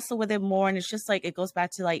they wrestle with it more. And it's just like, it goes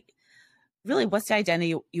back to like, really, what's the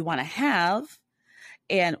identity you want to have?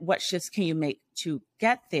 And what shifts can you make to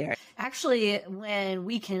get there? Actually, when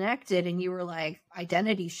we connected and you were like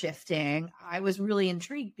identity shifting, I was really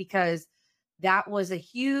intrigued because that was a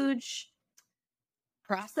huge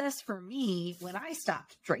process for me when I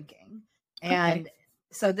stopped drinking. And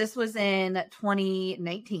so this was in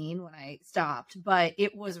 2019 when I stopped, but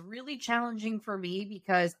it was really challenging for me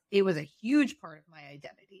because it was a huge part of my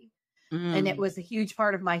identity. And it was a huge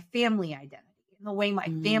part of my family identity and the way my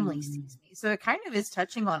family sees me. So it kind of is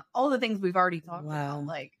touching on all the things we've already talked about,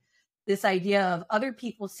 like this idea of other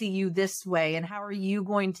people see you this way, and how are you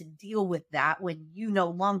going to deal with that when you no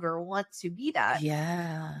longer want to be that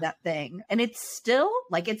thing. And it's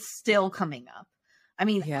still coming up. I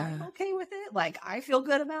mean, I'm okay with it. Like, I feel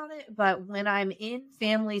good about it. But when I'm in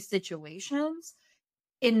family situations,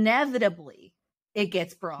 inevitably it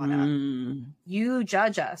gets brought up. You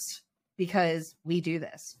judge us because we do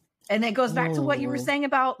this. And it goes back to what you were saying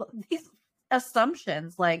about these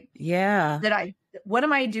assumptions. Like, what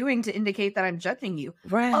am I doing to indicate that I'm judging you?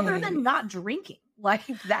 Right. Other than not drinking. Like,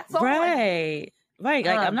 that's all. Right. Like,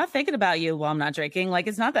 I'm not thinking about you while I'm not drinking. Like,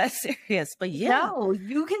 it's not that serious, but no,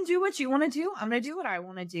 you can do what you want to do. I'm going to do what I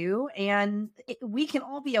want to do. And we can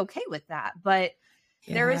all be okay with that. But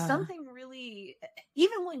there is something really,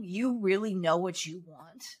 even when you really know what you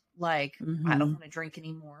want, like, I don't want to drink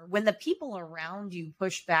anymore. When the people around you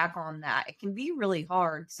push back on that, it can be really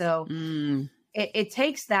hard. So it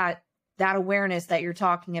takes that awareness that you're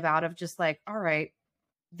talking about of just like, all right,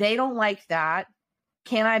 they don't like that.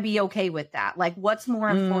 Can I be okay with that? Like, what's more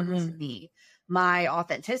important to me, my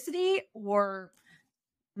authenticity or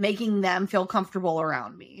making them feel comfortable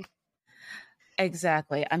around me?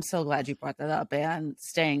 Exactly. I'm so glad you brought that up, and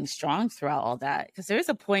staying strong throughout all that. Because there is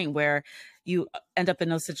a point where you end up in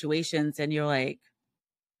those situations and you're like,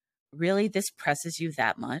 really, this presses you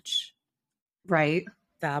that much? Right.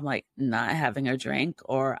 That I'm like not having a drink,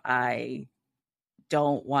 or I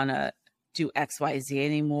don't want to do XYZ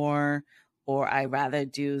anymore, or I rather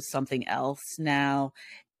do something else now.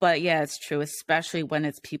 But yeah, it's true, especially when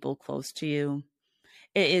it's people close to you.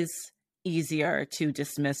 It is easier to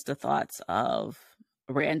dismiss the thoughts of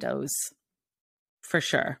randos, for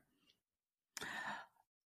sure.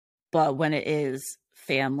 But when it is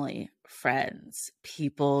family, friends,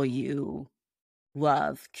 people you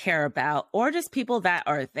love, care about, or just people that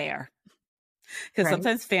are there. Because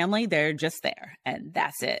sometimes family, they're just there and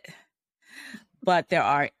that's it. But there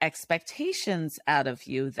are expectations out of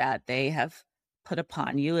you that they have put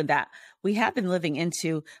upon you and that we have been living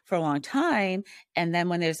into for a long time. And then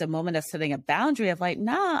when there's a moment of setting a boundary of like,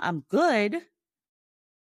 nah, I'm good,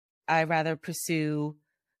 I rather pursue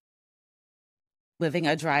living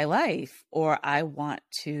a dry life, or I want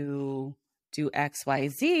to do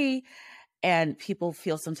XYZ, and people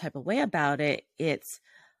feel some type of way about it, it's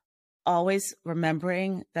always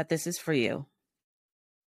remembering that this is for you.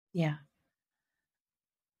 Yeah.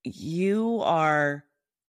 You are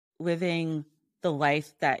living the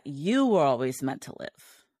life that you were always meant to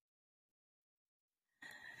live.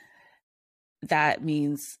 That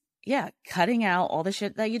means, cutting out all the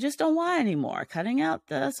shit that you just don't want anymore, cutting out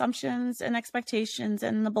the assumptions and expectations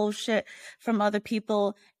and the bullshit from other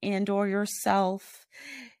people and or yourself.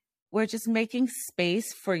 We're just making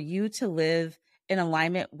space for you to live in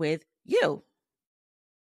alignment with you.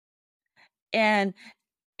 And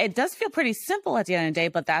it does feel pretty simple at the end of the day,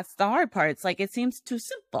 but that's the hard part. It's like, it seems too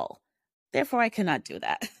simple. Therefore, I cannot do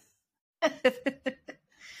that.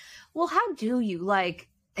 Well, how do you, like,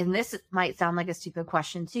 and this might sound like a stupid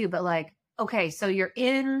question too, but like, okay, so you're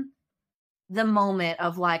in the moment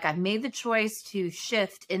of like, I've made the choice to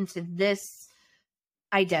shift into this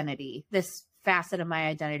identity, this facet of my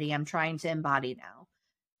identity I'm trying to embody now.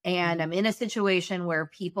 And I'm in a situation where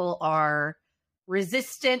people are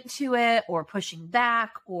resistant to it or pushing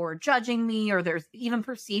back or judging me, or there's even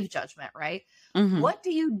perceived judgment, right? What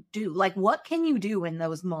do you do? Like, what can you do in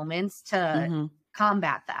those moments to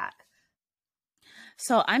combat that?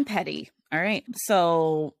 So I'm petty. All right.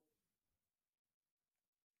 So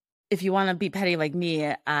if you want to be petty like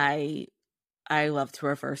me, I love to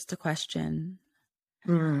reverse the question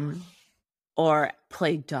or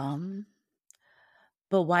play dumb.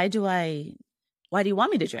 But why do you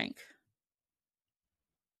want me to drink?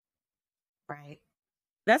 Right.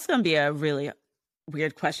 That's going to be a really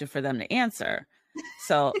weird question for them to answer.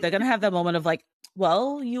 So they're going to have that moment of like,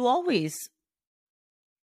 well, you always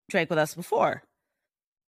drank with us before,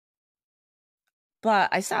 but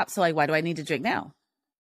I stopped. So like, why do I need to drink now?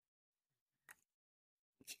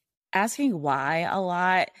 Asking why a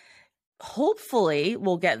lot, hopefully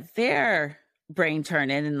will get their brain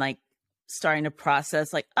turning and like starting to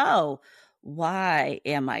process like, oh, why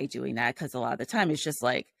am I doing that? Because a lot of the time it's just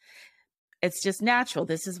like, it's just natural.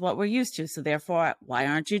 This is what we're used to. So therefore, why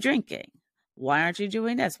aren't you drinking? Why aren't you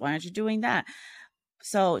doing this? Why aren't you doing that?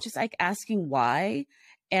 So just like asking why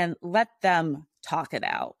and let them talk it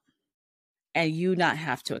out and you not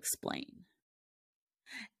have to explain.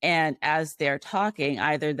 And as they're talking,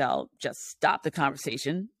 either they'll just stop the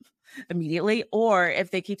conversation immediately, or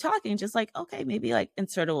if they keep talking, just like, okay, maybe like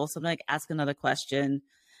insert a little something, like ask another question.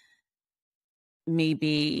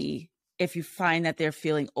 Maybe if you find that they're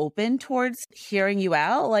feeling open towards hearing you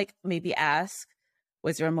out, like maybe ask,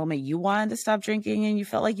 was there a moment you wanted to stop drinking and you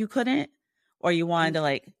felt like you couldn't? Or you wanted to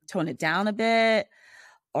like tone it down a bit?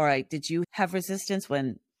 Or like, did you have resistance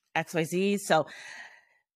when XYZ? So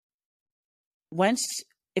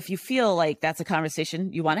if you feel like that's a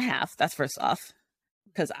conversation you want to have, that's first off,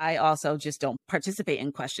 because I also just don't participate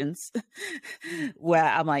in questions where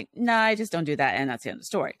I'm like, nah, I just don't do that. And that's the end of the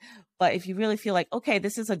story. But if you really feel like, okay,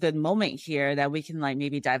 this is a good moment here that we can like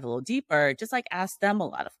maybe dive a little deeper, just like ask them a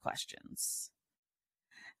lot of questions.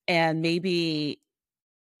 And maybe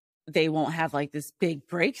they won't have like this big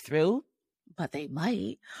breakthrough, but they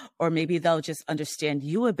might, or maybe they'll just understand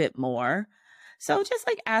you a bit more. So just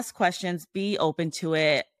like ask questions, be open to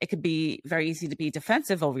it. It could be very easy to be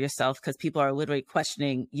defensive over yourself because people are literally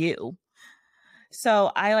questioning you.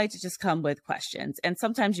 So I like to just come with questions. And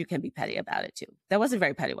sometimes you can be petty about it too. That wasn't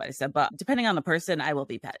very petty what I said, but depending on the person, I will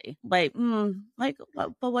be petty. Like,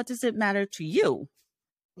 but what does it matter to you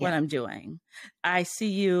what I'm doing? I see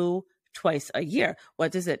you twice a year.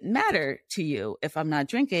 What does it matter to you if I'm not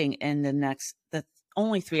drinking in the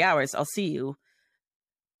only 3 hours I'll see you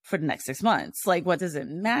for the next 6 months? Like, what does it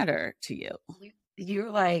matter to you? You're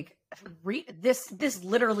like, this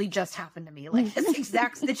literally just happened to me. Like this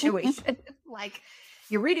exact situation. Like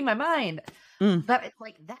you're reading my mind. But it's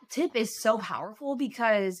like that tip is so powerful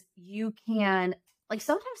because you can, like,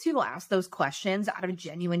 sometimes people ask those questions out of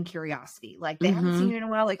genuine curiosity. Like they haven't seen you in a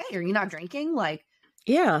while. Like, hey, are you not drinking? Like,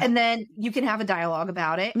 yeah. And then you can have a dialogue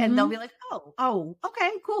about it and they'll be like, oh,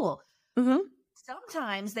 okay, cool.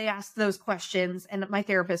 Sometimes they ask those questions. And my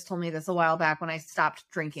therapist told me this a while back when I stopped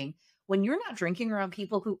drinking. When you're not drinking around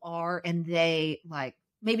people who are, and they like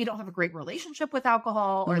maybe don't have a great relationship with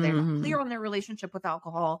alcohol, or they're not clear on their relationship with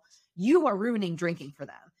alcohol, you are ruining drinking for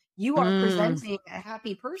them. You are presenting a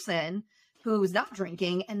happy person who's not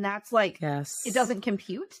drinking. And that's like, it doesn't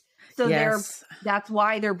compute. So that's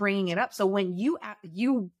why they're bringing it up. So when you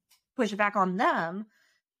push it back on them,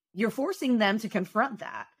 you're forcing them to confront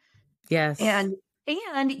that. Yes. And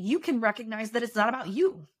you can recognize that it's not about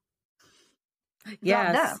you.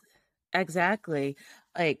 Yes, exactly.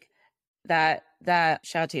 Like that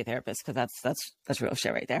shout out to your therapist, because that's real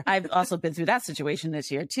shit right there. I've also been through that situation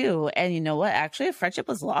this year too. And you know what? Actually, a friendship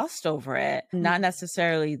was lost over it. Not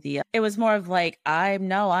necessarily it was more of like, I'm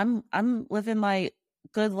living my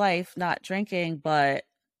good life, not drinking, but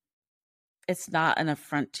it's not an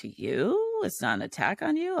affront to you. It's not an attack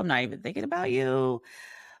on you. I'm not even thinking about you.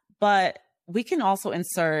 But we can also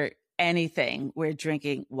insert anything where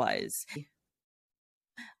drinking was.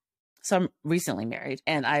 So I'm recently married,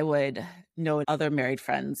 and I would know other married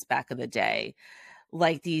friends back in the day,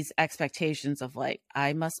 like these expectations of like,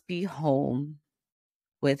 I must be home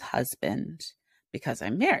with husband because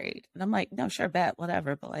I'm married. And I'm like, no, sure, bet,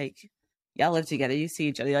 whatever. But like, y'all live together, you see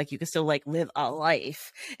each other, like you can still like live a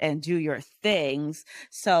life and do your things.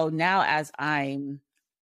 So now as I'm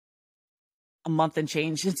a month and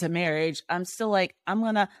change into marriage, I'm still like, I'm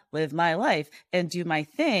going to live my life and do my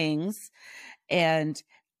things. And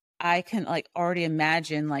I can like already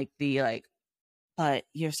imagine like but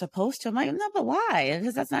you're supposed to. I'm like, no, but why?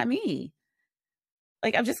 Because that's not me.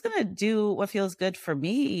 Like, I'm just going to do what feels good for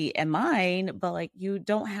me and mine, but like, you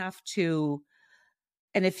don't have to.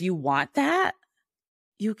 And if you want that,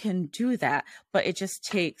 you can do that, but it just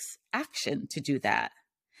takes action to do that.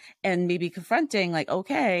 And maybe confronting like,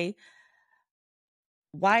 okay,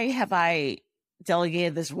 why have I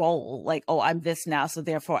delegated this role? Like, oh, I'm this now, so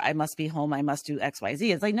therefore I must be home. I must do X, Y,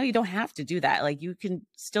 Z. It's like, no, you don't have to do that. Like, you can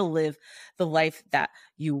still live the life that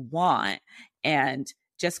you want. And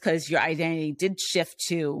just because your identity did shift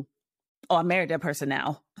to, oh, I'm married to a person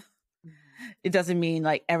now, It doesn't mean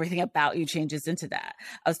like everything about you changes into that.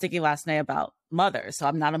 I was thinking last night about mothers. So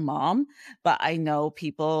I'm not a mom, but I know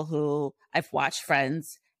people who I've watched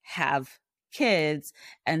friends have kids,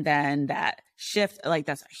 and then that shift, like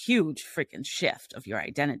that's a huge freaking shift of your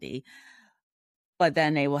identity. But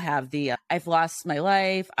then they will have the I've lost my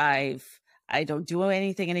life, I don't do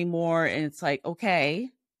anything anymore. And it's like, okay,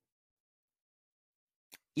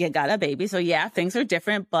 you got a baby. So yeah, things are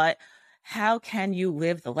different, but how can you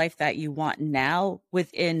live the life that you want now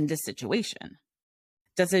within the situation?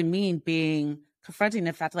 Doesn't mean being confronting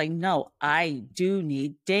the fact like, no, I do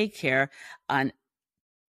need daycare on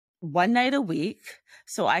one night a week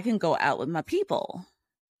so I can go out with my people.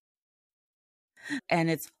 And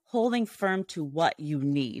it's holding firm to what you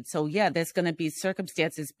need. So yeah, there's going to be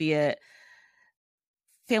circumstances, be it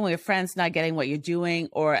family or friends not getting what you're doing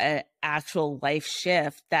or an actual life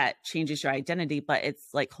shift that changes your identity, but it's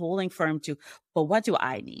like holding firm to, well, what do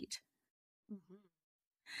I need? Mm-hmm.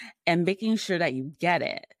 And making sure that you get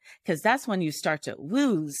it, because that's when you start to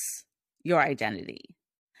lose your identity.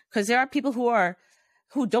 Because there are people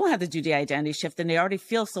who don't have to do the identity shift and they already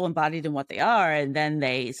feel so embodied in what they are, and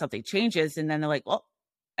then something changes and then they're like, well,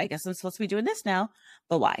 I guess I'm supposed to be doing this now,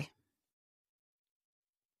 but why?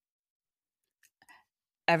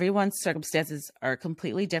 Everyone's circumstances are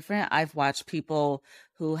completely different. I've watched people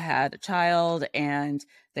who had a child and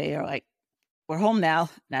they are like, we're home now.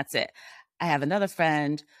 That's it. I have another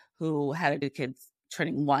friend who had a kid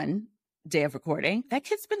turning 1 day of recording. That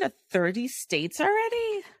kid's been to 30 states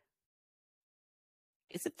already.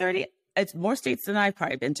 Is it 30? It's more states than I've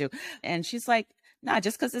probably been to. And she's like, nah,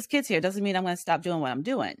 just because this kid's here doesn't mean I'm going to stop doing what I'm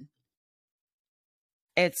doing.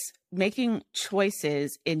 It's making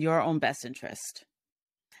choices in your own best interest.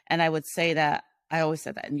 And I would say that, I always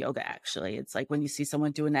said that in yoga, actually. It's like when you see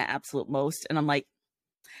someone doing that absolute most, and I'm like,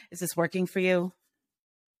 is this working for you?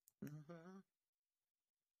 Mm-hmm.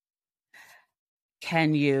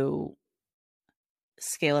 Can you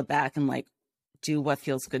scale it back and like do what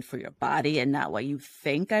feels good for your body and not what you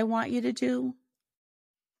think I want you to do?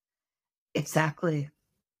 Exactly.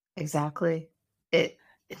 It's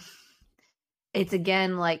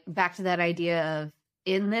again, like back to that idea of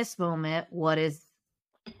in this moment, what is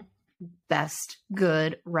best,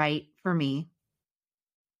 good, right for me.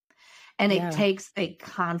 And it takes a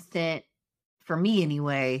constant, for me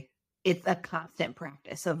anyway, it's a constant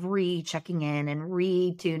practice of rechecking in and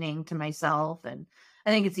retuning to myself. And I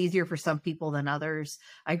think it's easier for some people than others.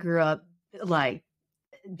 I grew up like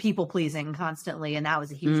people pleasing constantly, and that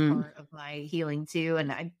was a huge part of my healing too.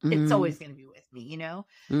 And it's always going to be with me, you know.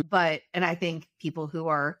 But and I think people who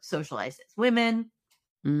are socialized as women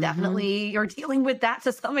definitely are dealing with that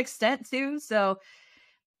to some extent too. So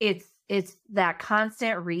it's that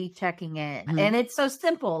constant rechecking in, and it's so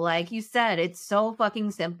simple, like you said, it's so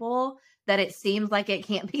fucking simple that it seems like it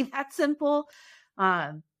can't be that simple.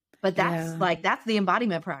 But that's like that's the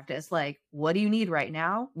embodiment practice. Like, what do you need right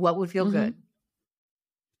now? What would feel good?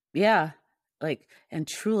 Yeah, like, and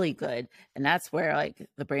truly good. And that's where like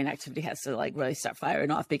the brain activity has to like really start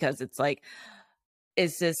firing off, because it's like,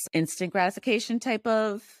 is this instant gratification type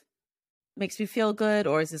of makes me feel good,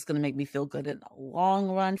 or is this going to make me feel good in the long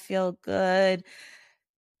run, feel good?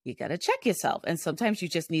 You got to check yourself. And sometimes you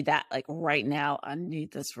just need that like right now. I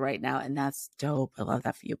need this right now. And that's dope. I love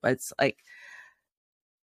that for you. But it's like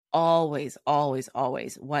always, always,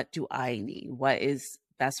 always, what do I need? What is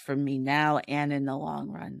best for me now and in the long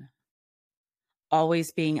run?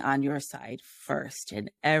 Always being on your side first in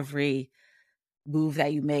every move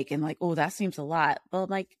that you make. And like, oh, that seems a lot. But I'm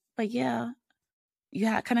like, but yeah, you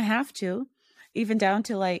kind of have to, even down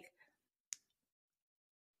to like,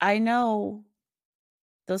 I know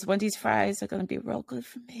those Wendy's fries are going to be real good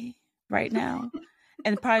for me right now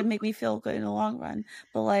and probably make me feel good in the long run.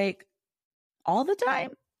 But like all the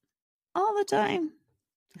time,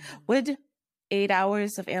 would 8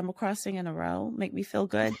 hours of Animal Crossing in a row make me feel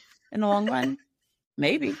good in the long run?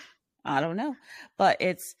 Maybe. I don't know. But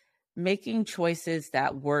it's making choices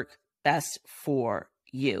that work best for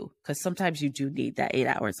you, because sometimes you do need that 8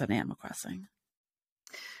 hours on Animal Crossing.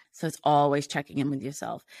 So it's always checking in with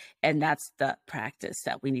yourself. And that's the practice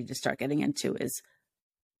that we need to start getting into, is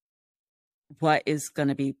what is going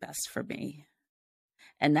to be best for me.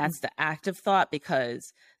 And that's the active thought,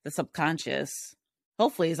 because the subconscious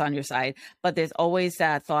hopefully is on your side, but there's always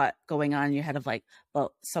that thought going on in your head of like,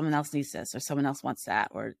 well, someone else needs this, or someone else wants that,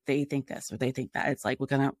 or they think this, or they think that. It's like,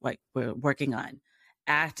 we're working on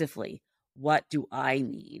actively, what do I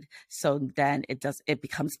need? So then it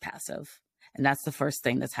becomes passive. And that's the first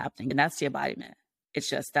thing that's happening. And that's the embodiment. It's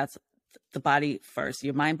just, that's the body first,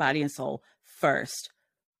 your mind, body, and soul first.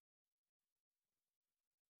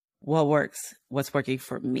 what's working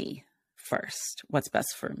for me first, what's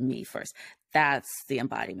best for me first. That's the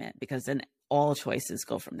embodiment, because then all choices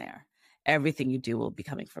go from there. Everything you do will be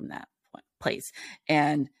coming from that place.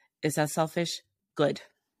 And is that selfish? Good.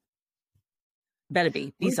 Better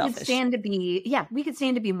be selfish. We could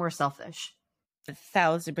stand to be more selfish.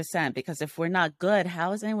 1,000%. Because if we're not good,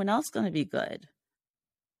 how is anyone else going to be good?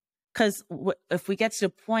 Because if we get to the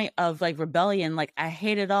point of like rebellion, like I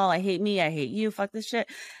hate it all, I hate me, I hate you, fuck this shit.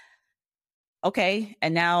 Okay,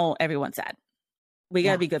 and now everyone's sad. We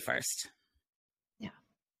gotta be good first. Yeah.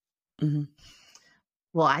 Mm-hmm.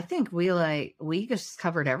 Well, I think we just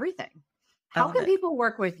covered everything. How can people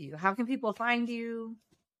work with you? How can people find you?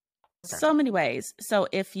 So many ways. So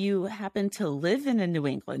if you happen to live in the New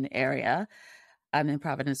England area, I'm in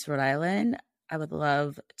Providence, Rhode Island, I would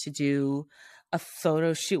love to do a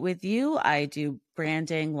photo shoot with you. I do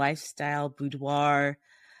branding, lifestyle, boudoir.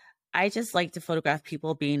 I just like to photograph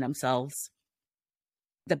people being themselves.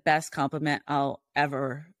 The best compliment I'll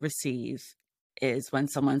ever receive is when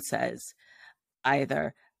someone says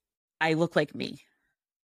either, I look like me,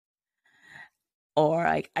 or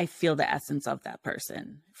I feel the essence of that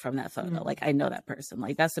person from that photo. Mm. Like I know that person.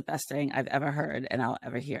 Like that's the best thing I've ever heard and I'll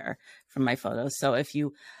ever hear from my photos. So if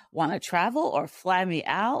you want to travel or fly me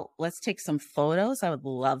out, let's take some photos. I would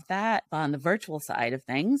love that. On the virtual side of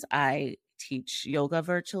things, I teach yoga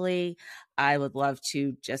virtually. I would love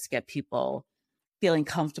to just get people feeling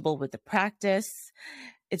comfortable with the practice.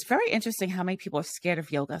 It's very interesting how many people are scared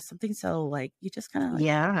of yoga. Something so like you just kind of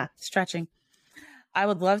like stretching. I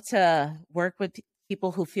would love to work with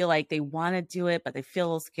people who feel like they want to do it, but they feel a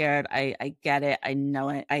little scared. I get it. I know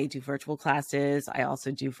it. I do virtual classes. I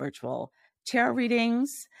also do virtual tarot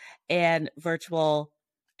readings and virtual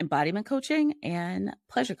embodiment coaching and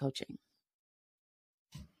pleasure coaching.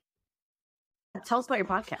 Tell us about your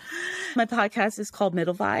podcast. My podcast is called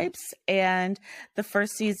Middle Vibes, and the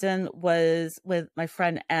first season was with my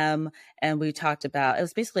friend M, and we talked about, it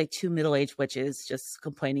was basically 2 middle-aged witches just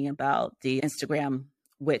complaining about the Instagram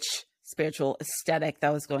witch spiritual aesthetic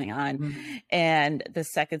that was going on. Mm-hmm. And the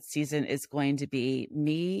second season is going to be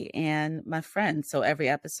me and my friend. So every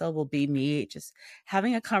episode will be me just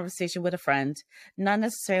having a conversation with a friend, not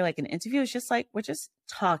necessarily like an interview. It's just like, we're just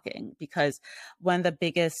talking, because one of the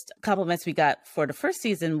biggest compliments we got for the first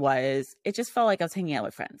season was it just felt like I was hanging out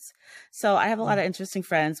with friends. So I have a lot of interesting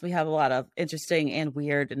friends. We have a lot of interesting and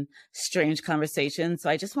weird and strange conversations. So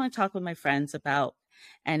I just want to talk with my friends about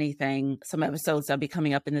anything. Some episodes that'll be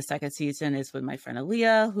coming up in the second season is with my friend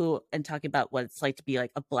Aaliyah, and talking about what it's like to be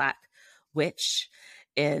like a Black witch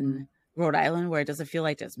in Rhode Island, where it doesn't feel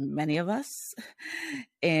like there's many of us.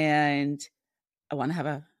 And I want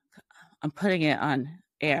to I'm putting it on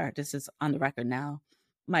air. This is on the record now.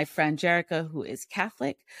 My friend Jerica, who is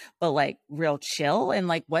Catholic, but like real chill, and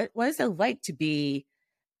like, what is it like to be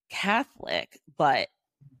Catholic, but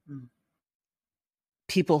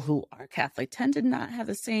people who are Catholic tend to not have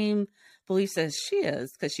the same beliefs as she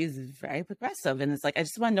is, because she's very progressive. And it's like, I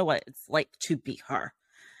just want to know what it's like to be her,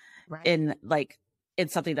 right? In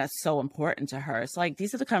something that's so important to her. So like,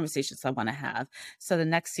 these are the conversations I want to have. So the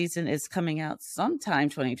next season is coming out sometime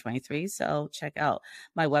 2023. So check out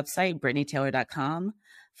my website, BrittanyTaylor.com,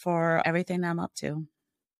 for everything that I'm up to.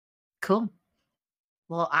 Cool.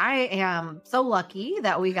 Well, I am so lucky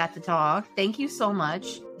that we got to talk. Thank you so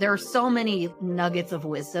much. There are so many nuggets of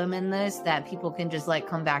wisdom in this that people can just like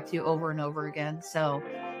come back to over and over again. So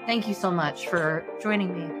thank you so much for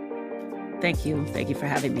joining me. Thank you. Thank you for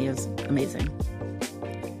having me. It was amazing.